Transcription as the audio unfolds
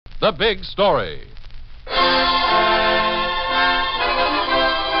The Big Story.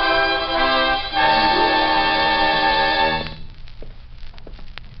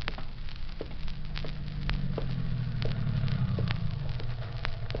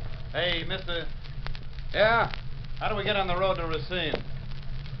 Hey, mister, Yeah? how do we get on the road to Racine?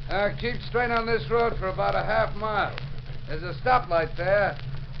 Keep straight on this road for about a half mile. There's a stoplight there.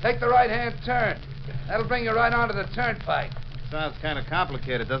 Take the right-hand turn. That'll bring you right onto the turnpike. Sounds kind of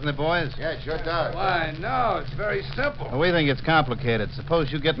complicated, doesn't it, boys? Yeah, it sure does. Why, no, it's very simple. Well, we think it's complicated.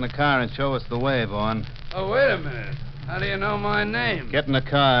 Suppose you get in the car and show us the way, Vaughn. Oh, wait a minute. How do you know my name? Get in the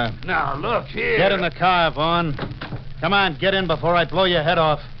car. Now, look here. Get in the car, Vaughn. Come on, get in before I blow your head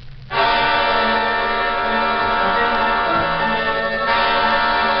off.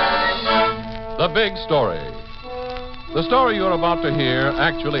 The Big Story. The story you're about to hear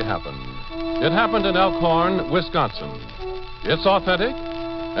actually happened. It happened in Elkhorn, Wisconsin. It's authentic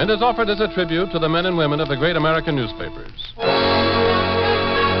and is offered as a tribute to the men and women of the great American newspapers.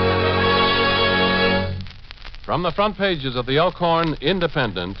 From the front pages of the Elkhorn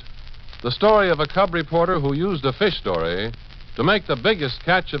Independent, the story of a cub reporter who used a fish story to make the biggest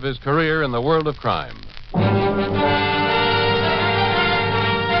catch of his career in the world of crime.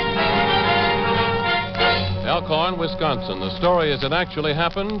 Elkhorn, Wisconsin. The story as it actually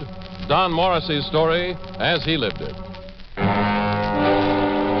happened. Don Morrisey's story as he lived it.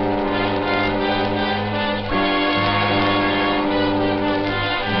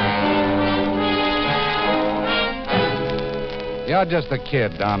 You're just a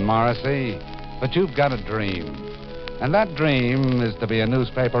kid, Don Morrisey, but you've got a dream. And that dream is to be a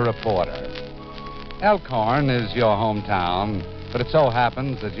newspaper reporter. Elkhorn is your hometown, but it so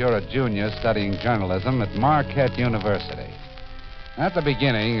happens that you're a junior studying journalism at Marquette University. At the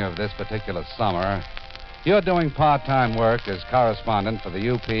beginning of this particular summer, you're doing part-time work as correspondent for the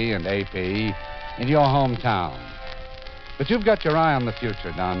UP and AP in your hometown. But you've got your eye on the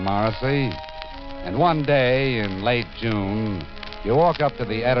future, Don Morrisey. And one day in late June, you walk up to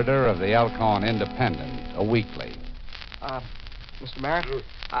the editor of the Elkhorn Independent, a weekly. Mr. Merritt,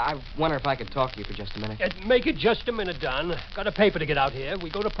 I wonder if I could talk to you for just a minute. Make it just a minute, Don. Got a paper to get out here. We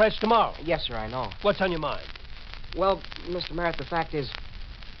go to press tomorrow. Yes, sir, I know. What's on your mind? Well, Mr. Merritt, the fact is,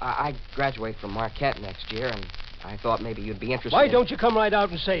 I graduate from Marquette next year, and I thought maybe you'd be interested Why don't you come right out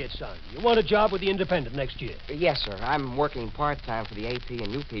and say it, son? You want a job with the Independent next year. Yes, sir. I'm working part-time for the AP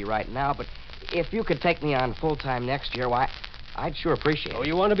and UP right now, but if you could take me on full-time next year, why, I'd sure appreciate it. Oh,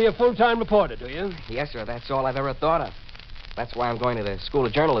 you want to be a full-time reporter, do you? Yes, sir. That's all I've ever thought of. That's why I'm going to the School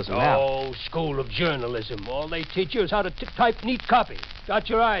of Journalism now. Oh, School of Journalism. All they teach you is how to type neat copy. Dot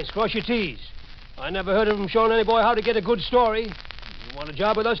your I's, cross your T's. I never heard of them showing any boy how to get a good story. You want a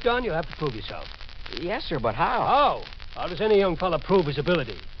job with us, Don, you'll have to prove yourself. Yes, sir, but how? How? How does any young fella prove his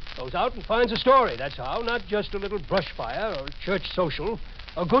ability? Goes out and finds a story, that's how. Not just a little brush fire or a church social.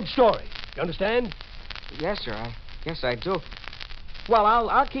 A good story. You understand? Yes, sir, I guess I do. Well,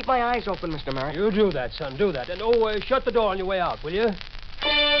 I'll keep my eyes open, Mr. Merritt. You do that, son, do that. And, shut the door on your way out, will you?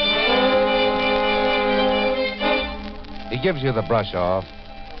 He gives you the brush off,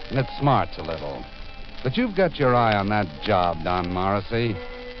 and it smarts a little. But you've got your eye on that job, Don Morrisey.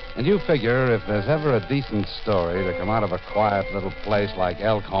 And you figure if there's ever a decent story to come out of a quiet little place like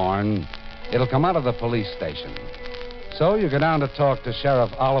Elkhorn, it'll come out of the police station. So you go down to talk to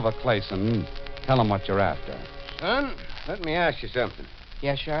Sheriff Oliver Clayson, tell him what you're after. Son, let me ask you something.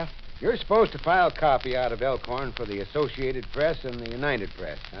 Yes, Sheriff? You're supposed to file copy out of Elkhorn for the Associated Press and the United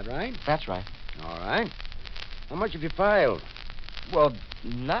Press, that right? That's right. All right. How much have you filed? Well,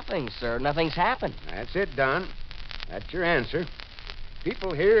 nothing, sir. Nothing's happened. That's it, Don. That's your answer.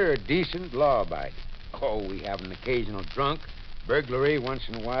 People here are decent, law-abiding. Oh, we have an occasional drunk, burglary once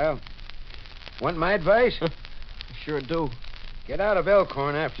in a while. Want my advice? Sure do. Get out of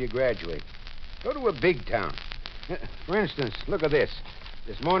Elkhorn after you graduate. Go to a big town. For instance, look at this.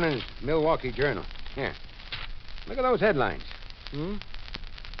 This morning's Milwaukee Journal. Here. Look at those headlines.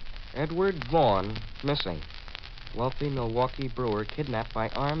 Edward Vaughn, missing. Wealthy Milwaukee brewer kidnapped by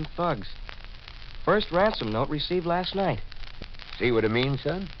armed thugs. First ransom note received last night. See what it means,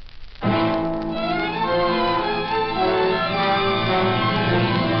 son?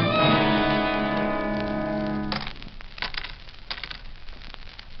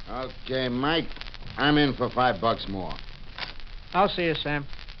 Okay, Mike. I'm in for $5 more. I'll see you, Sam.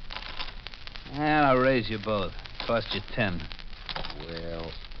 And I'll raise you both. Cost you 10.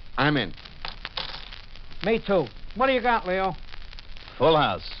 Well, I'm in. Me too. What do you got, Leo? Full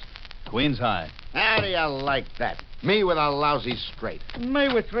house. Queens high. How do you like that? Me with a lousy straight. Me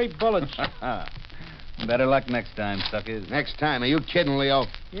with 3 bullets. Better luck next time, suckers. Next time. Are you kidding, Leo?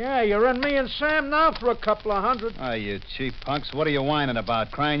 Yeah, you're in me and Sam now for a couple of hundred. Oh, you cheap punks. What are you whining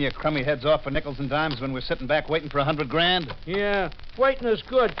about? Crying your crummy heads off for nickels and dimes when we're sitting back waiting for $100,000? Yeah, waiting is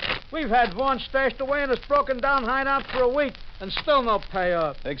good. We've had Vaughn stashed away in his broken down hideout for a week, and still no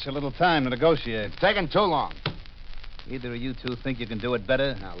payoff. Takes a little time to negotiate. Taking too long. Either of you two think you can do it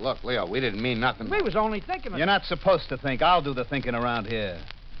better? Now, look, Leo, we didn't mean nothing. We was only thinking of... You're not supposed to think. I'll do the thinking around here.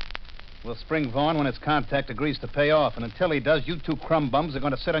 We'll spring Vaughn when his contact agrees to pay off, and until he does, you two crumb bums are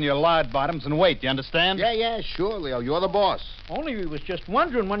going to sit on your lard bottoms and wait. You understand? Yeah, sure, Leo. You're the boss. Only we was just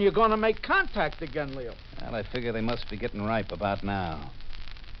wondering when you're going to make contact again, Leo. Well, I figure they must be getting ripe about now.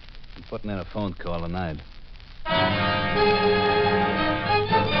 I'm putting in a phone call tonight.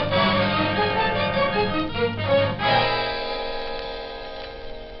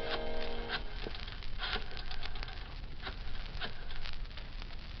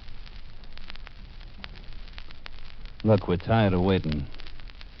 Look, we're tired of waiting.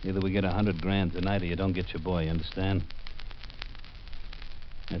 Either we get $100,000 tonight or you don't get your boy, you understand?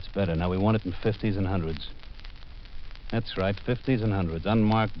 That's better. Now, we want it in 50s and 100s. That's right, 50s and 100s.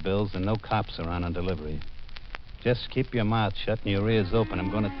 Unmarked bills and no cops around on delivery. Just keep your mouth shut and your ears open.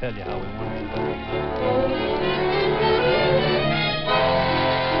 I'm going to tell you how we want it.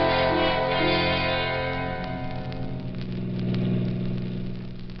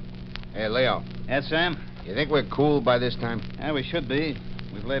 Hey, Leo. Yes, Sam? You think we're cool by this time? Yeah, we should be.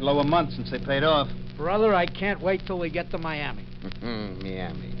 We've laid low a month since they paid off. Brother, I can't wait till we get to Miami.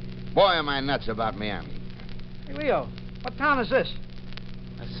 Miami. Boy, am I nuts about Miami. Hey, Leo, what town is this?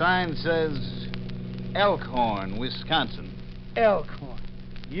 A sign says Elkhorn, Wisconsin. Elkhorn.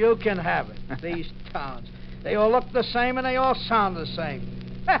 You can have it. These towns. They all look the same and they all sound the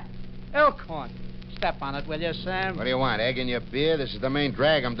same. Ha! Elkhorn. Step on it, will you, Sam? What do you want, egg in your beer? This is the main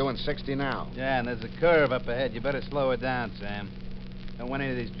drag. I'm doing 60 now. Yeah, and there's a curve up ahead. You better slow it down, Sam. Don't want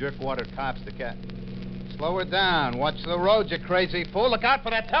any of these jerkwater cops to catch. Slow her down. Watch the road, you crazy fool. Look out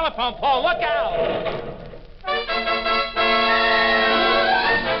for that telephone pole. Look out!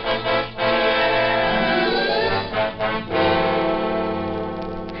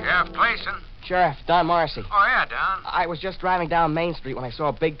 Sheriff Clayson. Sheriff, Don Morrisey. Oh, yeah, Don. I was just driving down Main Street when I saw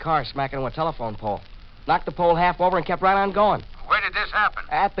a big car smacking into a telephone pole. Knocked the pole half over and kept right on going. Where did this happen?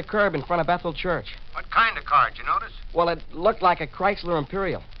 At the curb in front of Bethel Church. What kind of car, did you notice? Well, it looked like a Chrysler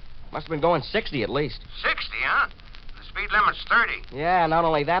Imperial. Must have been going 60 at least. 60, huh? The speed limit's 30. Yeah, not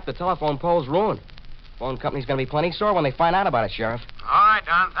only that, the telephone pole's ruined. Phone company's going to be plenty sore when they find out about it, Sheriff. All right,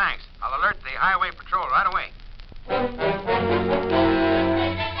 Don, thanks. I'll alert the highway patrol right away.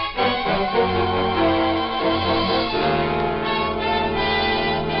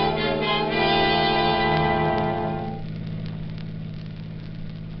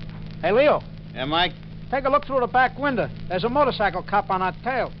 Hey, Leo, Yeah, Mike? take a look through the back window. There's a motorcycle cop on our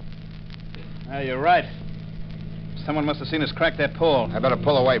tail. Yeah, you're right. Someone must have seen us crack that pole. I better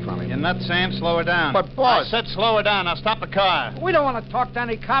pull away from him. You're nuts, Sam. Slow her down. But, boss- I said slow her down. Now stop the car. We don't want to talk to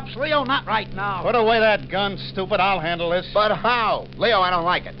any cops, Leo. Not right now. Put away that gun, stupid. I'll handle this. But how? Leo, I don't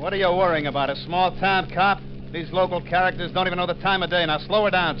like it. What are you worrying about? A small-town cop? These local characters don't even know the time of day. Now slow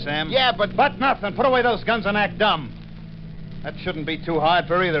her down, Sam. Yeah, but... But nothing. Put away those guns and act dumb. That shouldn't be too hard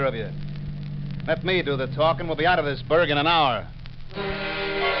for either of you. Let me do the talking. We'll be out of this burg in an hour.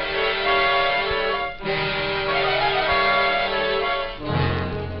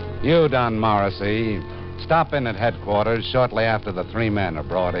 You, Don Morrisey, stop in at headquarters shortly after the three men are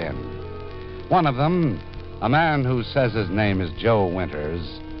brought in. One of them, a man who says his name is Joe Winters,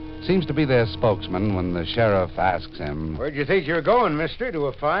 seems to be their spokesman when the sheriff asks him, Where'd you think you were going, mister? To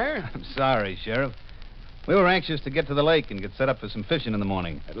a fire? I'm sorry, Sheriff. We were anxious to get to the lake and get set up for some fishing in the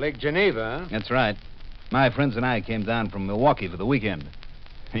morning. At Lake Geneva, huh? That's right. My friends and I came down from Milwaukee for the weekend.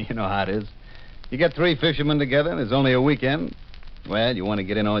 You know how it is. You get three fishermen together, and there's only a weekend. Well, you want to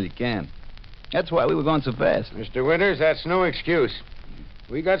get in all you can. That's why we were going so fast. Mr. Winters, that's no excuse.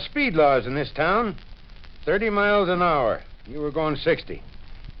 We got speed laws in this town. 30 miles an hour. You were going 60.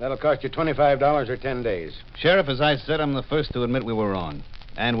 That'll cost you $25 or 10 days. Sheriff, as I said, I'm the first to admit we were wrong.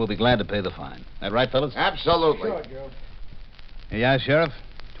 And we'll be glad to pay the fine. That right, fellas? Absolutely. Sure, Joe. Yeah, Sheriff.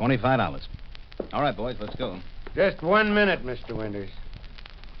 $25. All right, boys, let's go. Just 1 minute, Mr. Winters.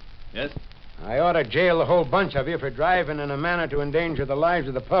 Yes? I ought to jail the whole bunch of you for driving in a manner to endanger the lives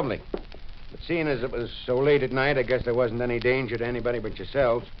of the public. But seeing as it was so late at night, I guess there wasn't any danger to anybody but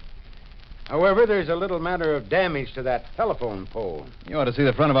yourselves. However, there's a little matter of damage to that telephone pole. You ought to see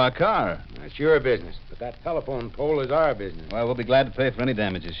the front of our car. That's your business, but that telephone pole is our business. Well, we'll be glad to pay for any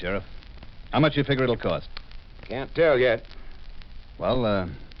damages, Sheriff. How much you figure it'll cost? Can't tell yet. Well,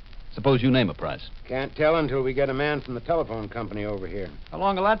 Suppose you name a price. Can't tell until we get a man from the telephone company over here. How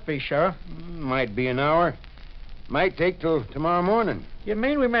long will that be, Sheriff? Might be an hour. Might take till tomorrow morning. You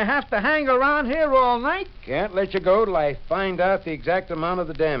mean we may have to hang around here all night? Can't let you go till I find out the exact amount of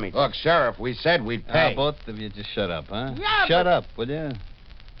the damage. Look, Sheriff, we said we'd pay. Both of you just shut up, huh? Yeah, Shut up, will you?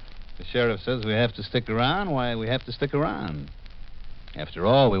 The sheriff says we have to stick around. Why, we have to stick around. After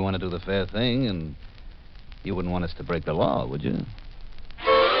all, we want to do the fair thing, and you wouldn't want us to break the law, would you?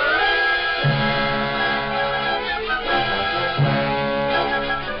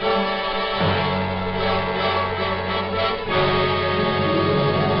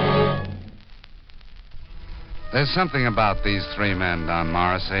 There's something about these three men, Don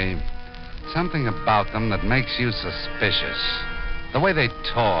Morrisey. Something about them that makes you suspicious. The way they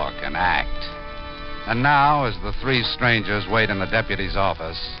talk and act. And now, as the three strangers wait in the deputy's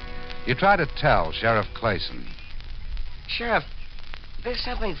office, you try to tell Sheriff Clayson. Sheriff, there's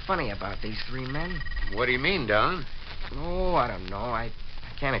something funny about these three men. What do you mean, Don? Oh, I don't know. I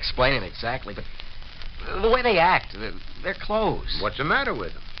can't explain it exactly, but the way they act, their clothes. What's the matter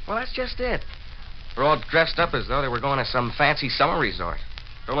with them? Well, that's just it. They're all dressed up as though they were going to some fancy summer resort.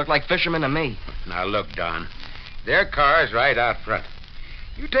 They look like fishermen to me. Now, look, Don. Their car's right out front.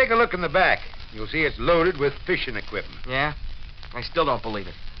 You take a look in the back. You'll see it's loaded with fishing equipment. Yeah? I still don't believe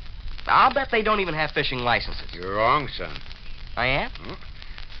it. I'll bet they don't even have fishing licenses. You're wrong, son. I am?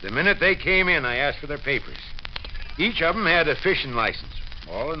 The minute they came in, I asked for their papers. Each of them had a fishing license,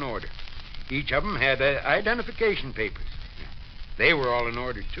 all in order. Each of them had identification papers. They were all in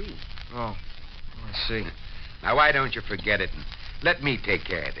order, too. Oh, I see. Now, why don't you forget it and let me take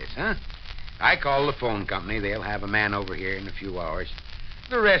care of this, huh? I call the phone company. They'll have a man over here in a few hours.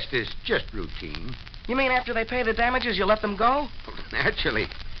 The rest is just routine. You mean after they pay the damages, you let them go? Naturally.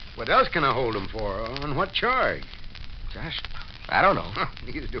 What else can I hold them for? On what charge? Gosh, I don't know.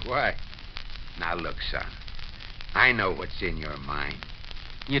 Neither do I. Now, look, son. I know what's in your mind.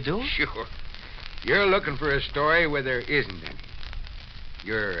 You do? Sure. You're looking for a story where there isn't any.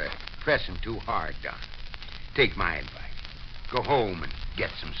 You're pressing too hard, Don. Take my advice. Go home and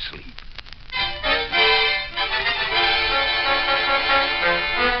get some sleep.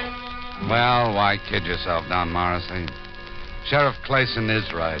 Well, why kid yourself, Don Morrisey? Sheriff Clayson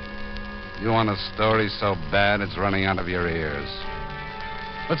is right. You want a story so bad it's running out of your ears.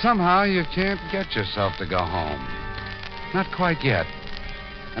 But somehow you can't get yourself to go home. Not quite yet.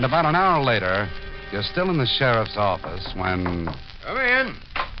 And about an hour later, you're still in the sheriff's office when... Come in.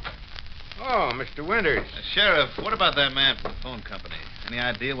 Oh, Mr. Winters. Sheriff, what about that man from the phone company? Any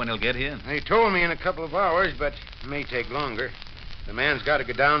idea when he'll get here? They told me in a couple of hours, but it may take longer. The man's got to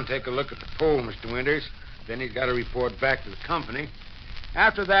go down and take a look at the pole, Mr. Winters. Then he's got to report back to the company.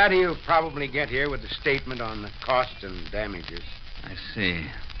 After that, he'll probably get here with a statement on the costs and damages. I see.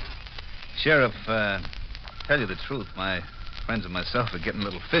 Sheriff, tell you the truth, my friends and myself are getting a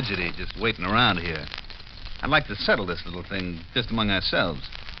little fidgety just waiting around here. I'd like to settle this little thing just among ourselves.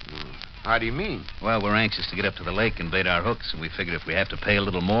 How do you mean? Well, we're anxious to get up to the lake and bait our hooks, and we figured if we have to pay a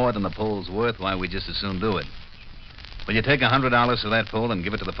little more than the pole's worth, why, we just as soon do it. Will you take $100 for that pole and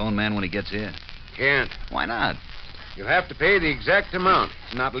give it to the phone man when he gets here? Can't. Why not? You'll have to pay the exact amount.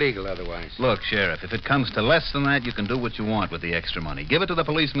 It's not legal otherwise. Look, Sheriff, if it comes to less than that, you can do what you want with the extra money. Give it to the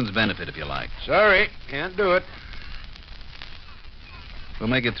policeman's benefit if you like. Sorry, can't do it. We'll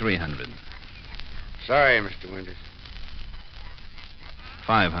make it $300. Sorry, Mr. Winters.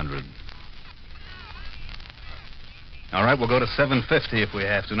 $500. All right, we'll go to $750 if we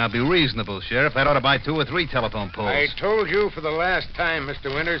have to. Now, be reasonable, Sheriff. That ought to buy 2 or 3 telephone poles. I told you for the last time,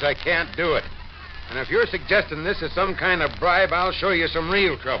 Mr. Winters, I can't do it. And if you're suggesting this is some kind of bribe, I'll show you some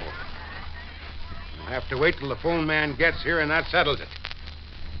real trouble. You'll have to wait till the phone man gets here, and that settles it.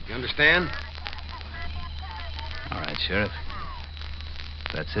 You understand? All right, Sheriff.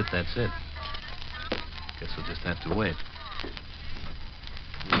 That's it, that's it. Guess we'll just have to wait.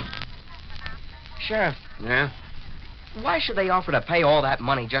 Sheriff, Yeah? why should they offer to pay all that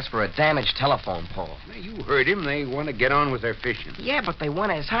money just for a damaged telephone pole? You heard him. They want to get on with their fishing. Yeah, but they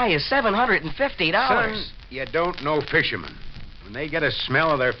went as high as $750. Son, you don't know fishermen. When they get a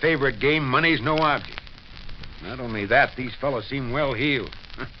smell of their favorite game, money's no object. Not only that, these fellows seem well-heeled.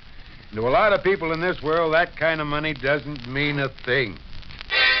 To a lot of people in this world, that kind of money doesn't mean a thing.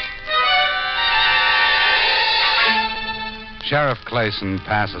 Sheriff Clayson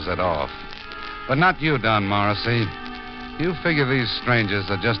passes it off. But not you, Don Morrisey. You figure these strangers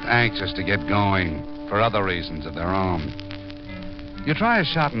are just anxious to get going for other reasons of their own. You try a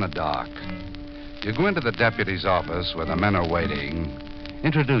shot in the dark. You go into the deputy's office where the men are waiting.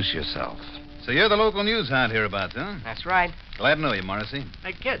 Introduce yourself. So you're the local news hound hereabouts, huh? That's right. Glad to know you, Morrisey.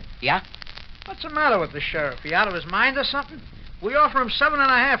 Hey, kid, Yeah? what's the matter with the sheriff? He out of his mind or something? We offer him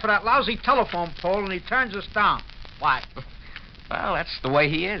 7.5 for that lousy telephone pole, and he turns us down. Why? Well, that's the way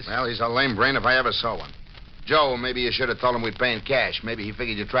he is. Well, he's a lame brain if I ever saw one. Joe, maybe you should have told him we'd pay in cash. Maybe he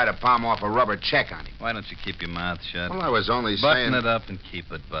figured you'd try to palm off a rubber check on him. Why don't you keep your mouth shut? Well, I was only Button saying... it up and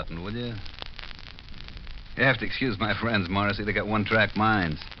keep it buttoned, will you? You have to excuse my friends, Morrisey. They got one-track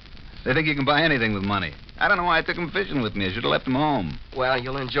minds. They think you can buy anything with money. I don't know why I took them fishing with me. I should have left them home. Well,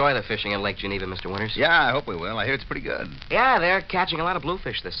 you'll enjoy the fishing in Lake Geneva, Mr. Winters. Yeah, I hope we will. I hear it's pretty good. Yeah, they're catching a lot of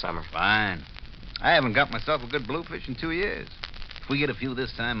bluefish this summer. Fine. I haven't got myself a good bluefish in 2 years. If we get a few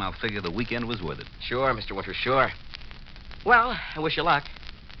this time, I'll figure the weekend was worth it. Sure, Mr. Winters, sure. Well, I wish you luck.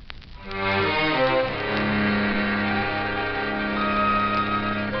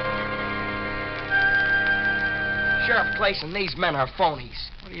 Sheriff Clayson, these men are phonies.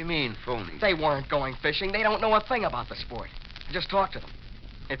 What do you mean, phony? They weren't going fishing. They don't know a thing about the sport. I just talked to them.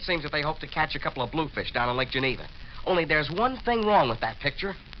 It seems that they hope to catch a couple of bluefish down in Lake Geneva. Only there's one thing wrong with that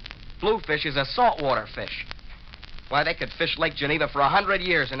picture. Bluefish is a saltwater fish. Why, they could fish Lake Geneva for 100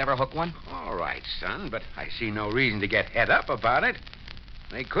 years and never hook one. All right, son, but I see no reason to get head up about it.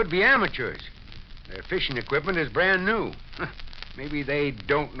 They could be amateurs. Their fishing equipment is brand new. Maybe they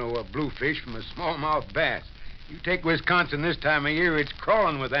don't know a bluefish from a smallmouth bass. You take Wisconsin this time of year, it's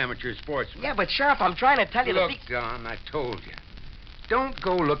crawling with amateur sportsmen. Yeah, but, Sheriff, I'm trying to tell you Look, that... Don, I told you. Don't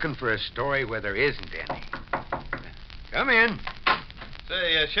go looking for a story where there isn't any. Come in.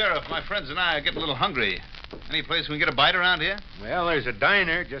 Say, Sheriff, my friends and I are getting a little hungry. Any place we can get a bite around here? Well, there's a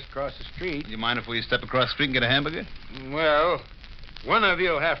diner just across the street. You mind if we step across the street and get a hamburger? Well, one of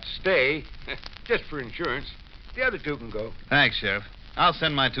you'll have to stay, just for insurance. The other two can go. Thanks, Sheriff. I'll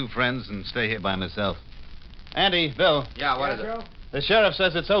send my 2 friends and stay here by myself. Andy, Bill. Yeah, what is it? The sheriff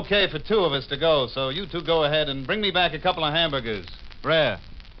says it's okay for 2 of us to go, so you 2 go ahead and bring me back a couple of hamburgers. Rare.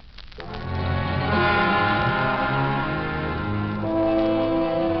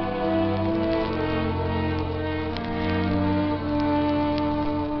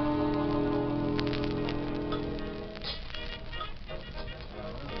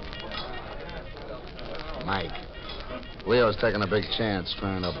 Mike, Leo's taking a big chance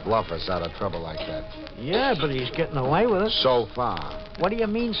trying to bluff us out of trouble like that. Yeah, but he's getting away with it. So far. What do you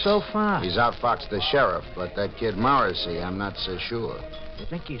mean, so far? He's outfoxed the sheriff, but that kid Morrisey, I'm not so sure. You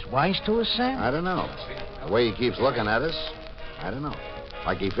think he's wise to us, Sam? I don't know. The way he keeps looking at us, I don't know.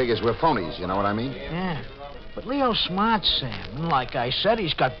 Like he figures we're phonies, you know what I mean? Yeah. But Leo's smart, Sam. And like I said,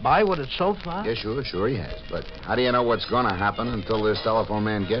 he's got by with it so far. Yeah, sure he has. But how do you know what's going to happen until this telephone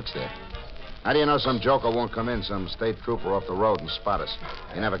man gets there? How do you know some joker won't come in, some state trooper off the road and spot us?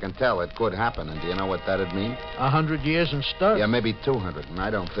 You never can tell. It could happen, and do you know what that'd mean? 100 years and stuff. Yeah, maybe 200, and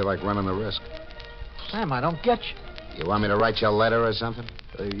I don't feel like running the risk. Sam, I don't get you. You want me to write you a letter or something?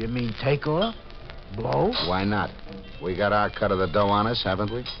 You mean take off? Blow? Why not? We got our cut of the dough on us,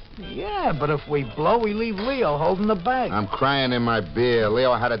 haven't we? Yeah, but if we blow, we leave Leo holding the bag. I'm crying in my beer.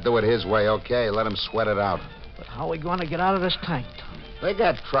 Leo had to do it his way, okay? Let him sweat it out. But how are we going to get out of this tank, Tom? They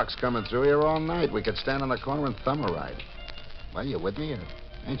got trucks coming through here all night. We could stand on the corner and thumb a ride. Well, you with me,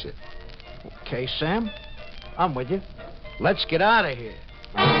 ain't you? Okay, Sam. I'm with you. Let's get out of here.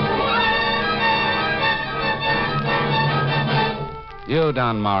 You,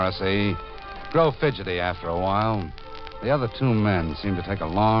 Don Morrisey, grow fidgety after a while. The other 2 men seem to take a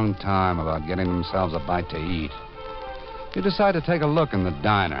long time about getting themselves a bite to eat. You decide to take a look in the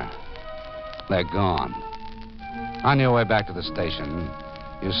diner. They're gone. On your way back to the station,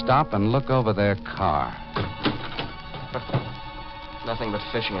 you stop and look over their car. Nothing but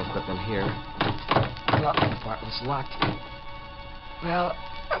fishing equipment here. The compartment's locked. Well,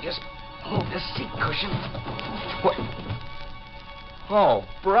 I'll just move this seat cushion. What? Oh,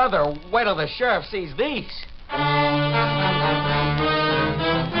 brother, wait till the sheriff sees these.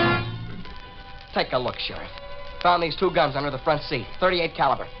 Take a look, Sheriff. Found these 2 guns under the front seat, .38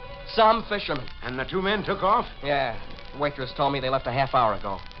 caliber. Some fishermen. And the 2 men took off? Yeah. The waitress told me they left a half hour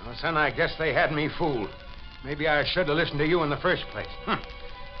ago. Well, son, I guess they had me fooled. Maybe I should have listened to you in the first place.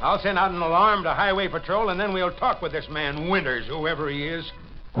 I'll send out an alarm to Highway Patrol, and then we'll talk with this man Winters, whoever he is.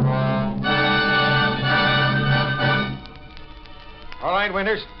 All right,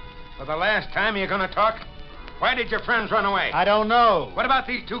 Winters. For the last time, you're going to talk? Why did your friends run away? I don't know. What about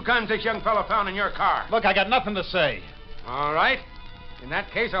these 2 guns this young fellow found in your car? Look, I got nothing to say. All right. In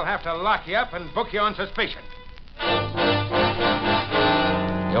that case, I'll have to lock you up and book you on suspicion.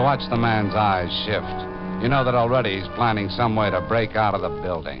 You watch the man's eyes shift. You know that already he's planning some way to break out of the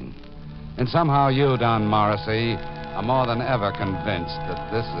building. And somehow you, Don Morrisey, are more than ever convinced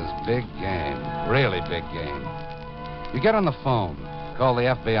that this is big game, really big game. You get on the phone, call the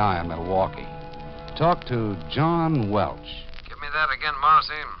FBI in Milwaukee. Talk to John Welch. Give me that again,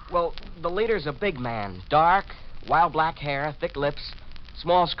 Morrisey. Well, the leader's a big man. Dark, wild black hair, thick lips,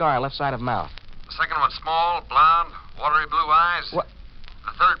 small scar on left side of mouth. The second one small, blonde, watery blue eyes. What?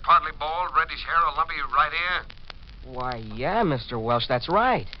 The third partly bald, reddish hair, a lumpy right ear. Why, yeah, Mr. Welch, that's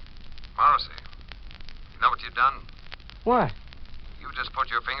right. Morrisey, you know what you've done? What? You just put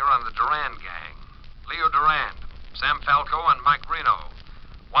your finger on the Duran gang. Leo Duran, Sam Falco, and Mike Reno.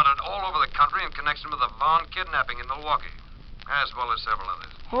 Wanted all over the country in connection with the Vaughn kidnapping in Milwaukee, as well as several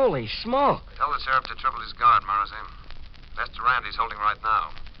others. Holy smoke. Tell the sheriff to triple his guard, Morrisey. That's Durand he's holding right now.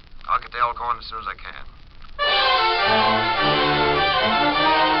 I'll get to Elkhorn as soon as I can.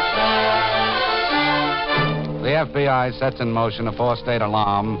 The FBI sets in motion a four-state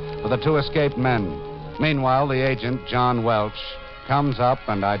alarm for the two escaped men. Meanwhile, the agent, John Welch, comes up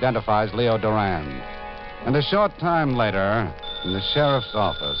and identifies Leo Duran. And a short time later, in the sheriff's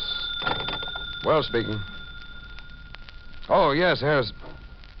office. Well, speaking. Oh, yes, Harris.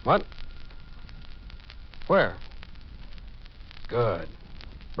 What? Where? Good.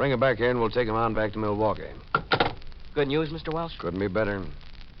 Bring him back here and we'll take him on back to Milwaukee. Good news, Mr. Welch? Couldn't be better.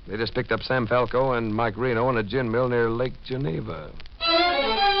 They just picked up Sam Falco and Mike Reno in a gin mill near Lake Geneva.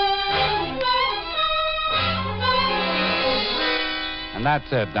 And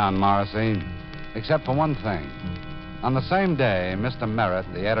that's it, Don Morrisey. Except for one thing. On the same day, Mr. Merritt,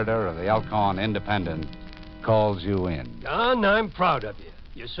 the editor of the Elkhorn Independent, calls you in. Don, I'm proud of you.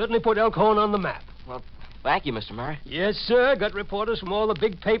 You certainly put Elkhorn on the map. Well, thank you, Mr. Merritt. Yes, sir. Got reporters from all the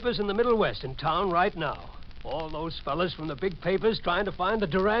big papers in the Middle West in town right now. All those fellas from the big papers trying to find the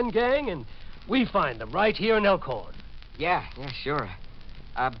Duran gang, and we find them right here in Elkhorn. Yeah, sure.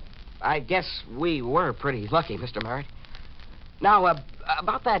 I guess we were pretty lucky, Mr. Merritt. Now,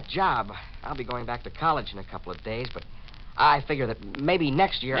 about that job, I'll be going back to college in a couple of days, but I figure that maybe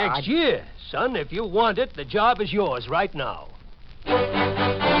next year Next year? Son, if you want it, the job is yours right now.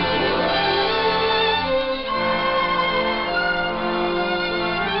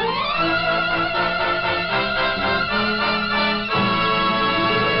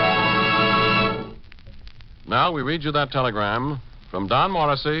 Now we read you that telegram from Don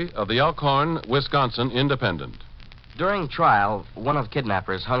Morrisey of the Elkhorn, Wisconsin Independent. During trial, one of the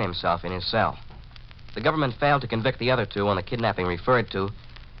kidnappers hung himself in his cell. The government failed to convict the other two on the kidnapping referred to,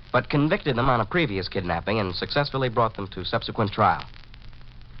 but convicted them on a previous kidnapping and successfully brought them to subsequent trial.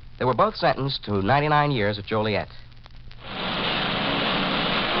 They were both sentenced to 99 years at Joliet.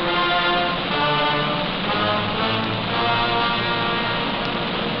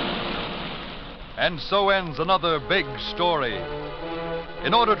 And so ends another big story.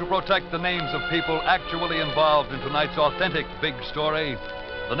 In order to protect the names of people actually involved in tonight's authentic big story,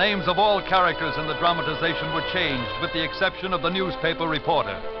 the names of all characters in the dramatization were changed with the exception of the newspaper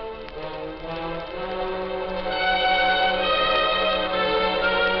reporter.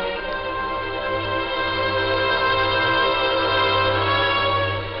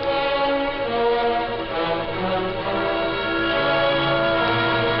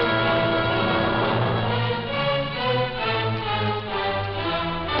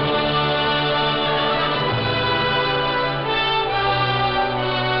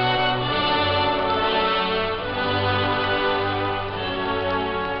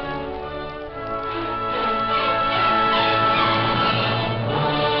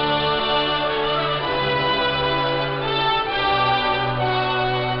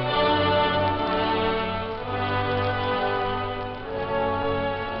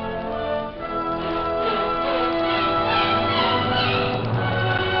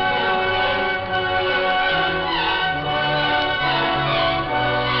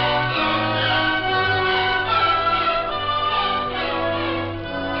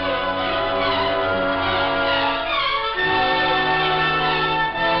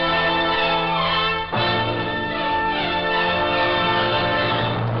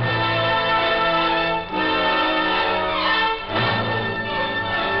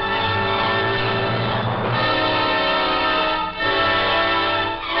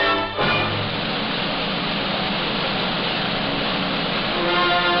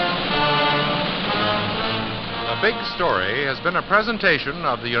 Big Story has been a presentation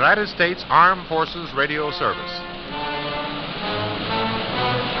of the United States Armed Forces Radio Service.